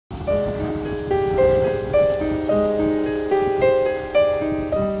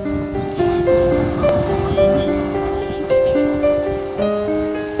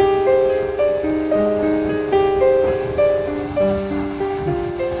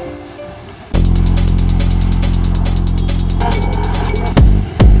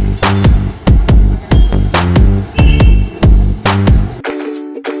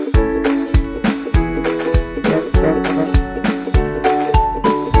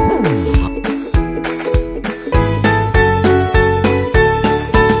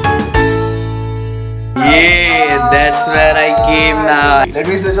game now. Let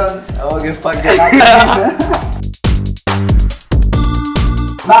me switch on. Okay, fuck that.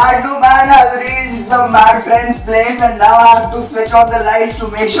 MAD NoMAD has reached some mad friend's place and now I have to switch on the lights to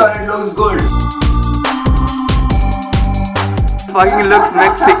make sure it looks good. Fucking looks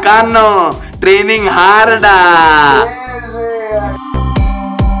Mexicano. Training harder.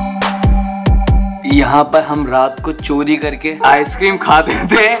 यहाँ पर हम रात को चोरी करके ice cream खाते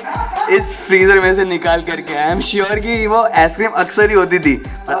थे इस फ्रीजर में से निकाल करके। आई एम श्योर कि वो आइसक्रीम अक्सर ही होती थी।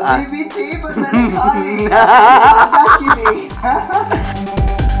 अभी भी थी पर मैंने खा ली।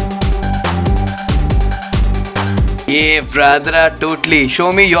 Yeah, brother, totally.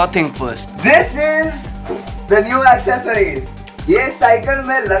 Show me your thing first. This is the new accessories. ये साइकिल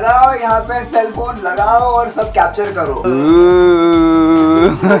में लगाओ, यहाँ पे सेल फोन लगाओ और सब कैप्चर करो।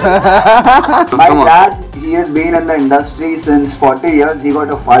 My dad, he has been in the industry since 40 years. He got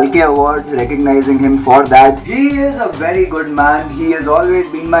a PULKIT award recognizing him for that. He is a very good man. He has always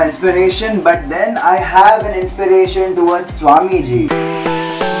been my inspiration. But then I have an inspiration towards Swami ji.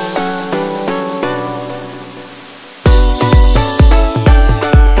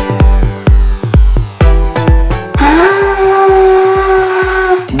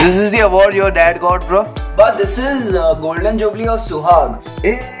 This is the award your dad got, bro. But this is Golden Jubilee of Suhag.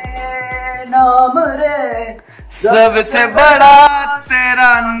 नाम रे सबसे बड़ा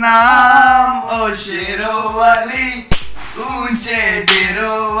तेरा नाम ओ शेरों वाली ऊंचे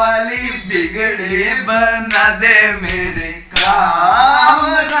डेरों वाली बिगड़े बना दे मेरे काम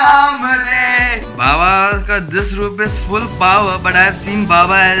राम रे। Baba का this rope is full power, but I have seen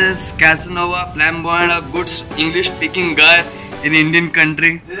Baba as Casanova, flamboyant, a good English speaking guy in Indian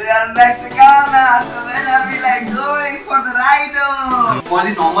country. Real Mexicana, so when I be like going for the ride. For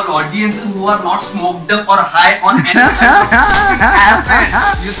the normal audiences who are not smoked up or high on any kind of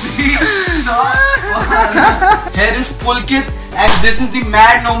acid, you see. So here is PULKIT, and this is the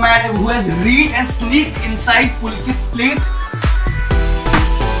MAD NoMAD who has reached and sneaked inside PULKIT's place.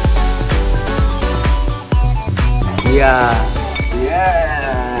 Yeah.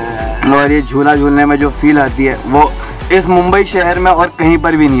 और ये झूला झूलने में जो feel आती है वो इस मुंबई शहर में और कहीं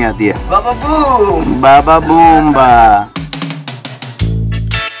पर भी नहीं आती है। बाबा बूम, बाबा बूम बा।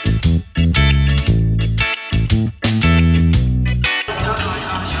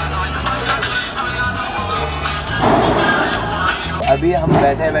 अभी हम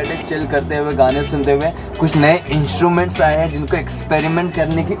बैठे बैठे चिल करते हुए गाने सुनते हुए कुछ नए इंस्ट्रूमेंट्स आए हैं जिनको एक्सपेरिमेंट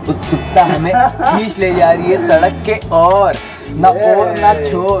करने की उत्सुकता हमें खींच ले जा रही है सड़क के और ना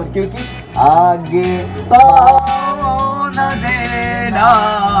छोड़, क्योंकि आगे न देना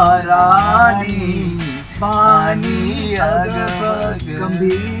रानी पानी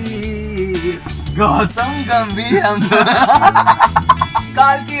गंभीर गौतम गंभीर।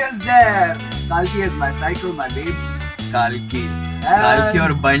 Kalki is there. Kalki is my cycle, my babes. काल्की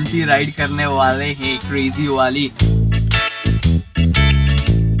और बंटी राइड करने वाले हैं क्रेजी वाली।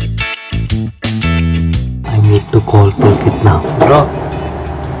 I need to call PULKIT now, bro.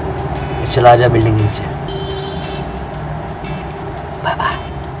 चला जा बिल्डिंग नीचे। Bye bye.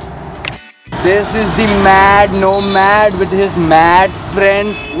 This is the MAD NoMAD with his mad friend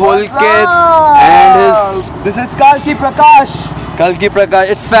PULKIT and his. This is Kalki Prakash. Kalki Prakash,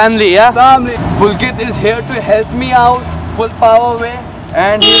 it's family, yeah? Family. PULKIT is here to help me out, full power way,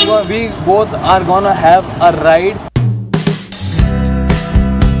 and we both are gonna have a ride.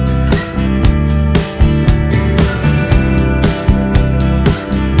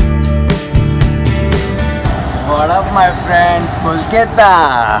 What up, my friend PULKIT?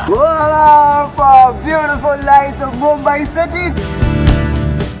 What up, beautiful lights of Mumbai city.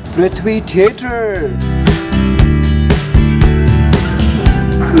 Prithvi Theatre.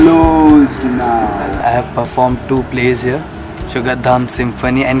 Closed now. I have performed 2 plays here, Sugadham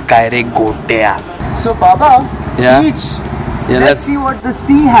Symphony and Kaire Gotea. So Baba, Yeah. beach. Yeah, Let's see what the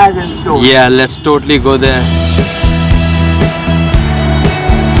sea has in store. Yeah, let's totally go there.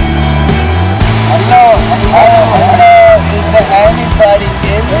 Hello. Is there anybody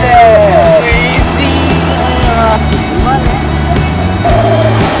in there? Crazy.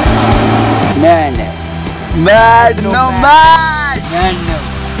 MAD NoMAD.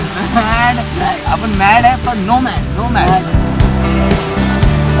 Upon mad है पर NoMAD.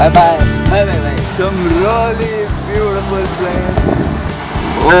 Bye. Some really beautiful place.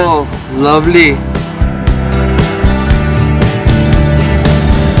 Oh, lovely.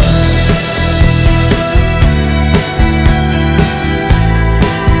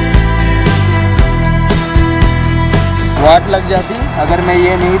 वाट लग जाती अगर मैं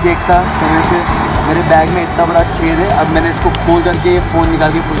ये नहीं देखता समय से, मेरे बैग में इतना बड़ा छेद है। अब मैंने इसको खोल करके फ़ोन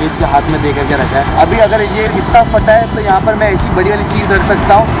निकाल के पुलकित के हाथ में दे करके रखा है। अभी अगर ये इतना फटा है तो यहाँ पर मैं ऐसी बड़ी वाली चीज़ रख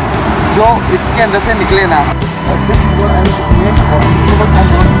सकता हूँ जो इसके अंदर से निकले ना।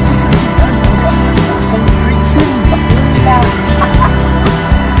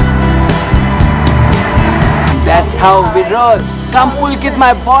 That's how we roll. Come Pulkit,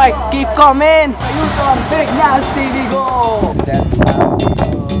 my boy, keep coming. U-turn, big nasty, we go. That's how we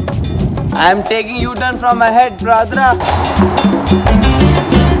roll. I'm taking U-turn from my head, brother.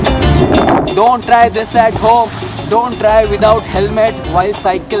 Don't try this at home. Don't try without helmet while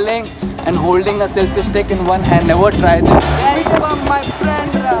cycling and holding a selfie stick in one hand. Never try this. There come my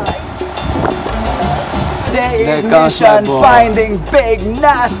friend. There is mission finding big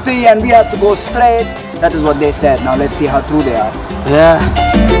nasty and we have to go straight. That is what they said. Now let's see how true they are. Yeah.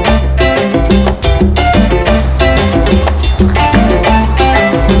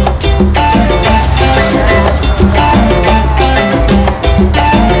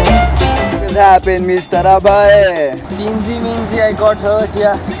 What happened, Mr. Abai? Teensy I got hurt,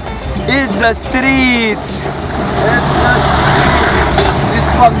 yeah. It's the streets. It's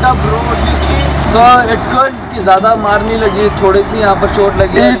fucked up road, you see. So it's good कि ज़्यादा मार नहीं लगी, थोड़ी सी यहाँ पर चोट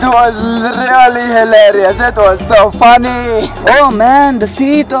लगी. It was really hilarious. It was so funny. Oh man, the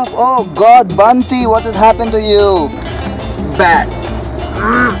seat of God, Bunty, what has happened to you? Bad.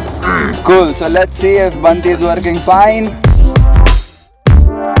 Cool. So let's see if Bunty is working fine.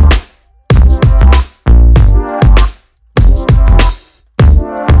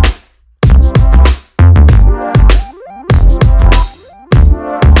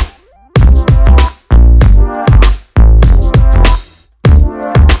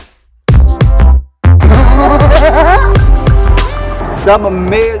 Some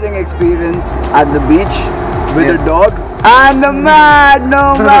amazing experience at the beach with a dog and the MAD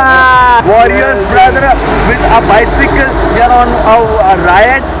NoMAD warriors, brother, with a bicycle. We are on a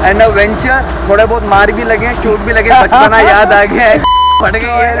ride and a venture. थोड़े बहुत मार भी लगे, चोट भी लगे, बचपना याद आ गया है. फट गई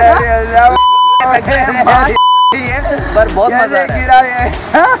है, पर बहुत मजा आ रहा है.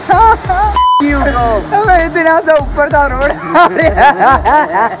 मैं इतना सा ऊपर था road.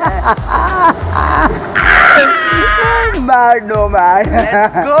 MAD NoMAD.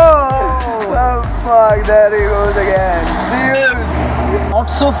 Let's go. Oh fuck, there he goes again. See you. Not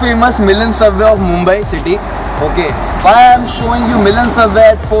so famous Milan subway of Mumbai city. Okay, why I am showing you Milan subway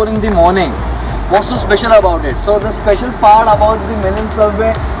at 4 in the morning? What's so special about it? So the special part about the Milan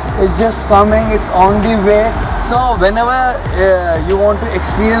subway is just coming. It's on the way. So whenever you want to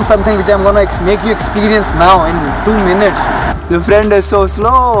experience something which I'm gonna make you experience now in 2 minutes. The friend is so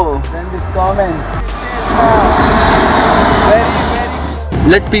slow. Friend is coming.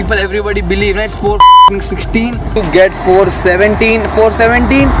 Let people, everybody believe, right? It's 4:16 to get 4:17.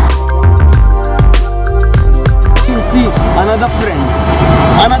 4:17. You can see another friend,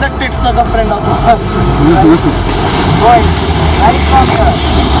 another tit sucker friend of ours. Going right from here,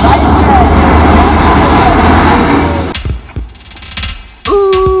 right here.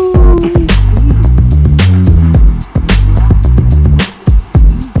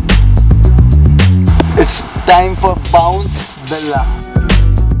 It's time for bounce, Bella.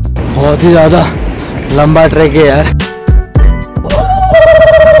 बहुत ही ज़्यादा लंबा track है यार.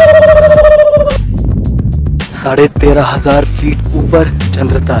 13,500 feet ऊपर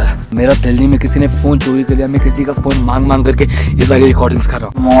चंद्रताल. मेरा दिल्ली में किसी ने फ़ोन चोरी कर लिया. मैं किसी का फ़ोन मांग करके ये सारी रिकॉर्डिंग्स कर रहा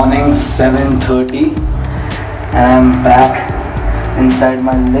हूँ. Morning 7:30 and I'm back inside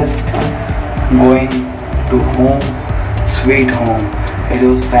my lift going to home, sweet home. It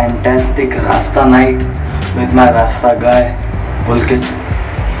was fantastic Rasta night with my Rasta guy, PULKIT.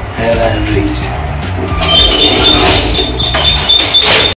 Here I have reached.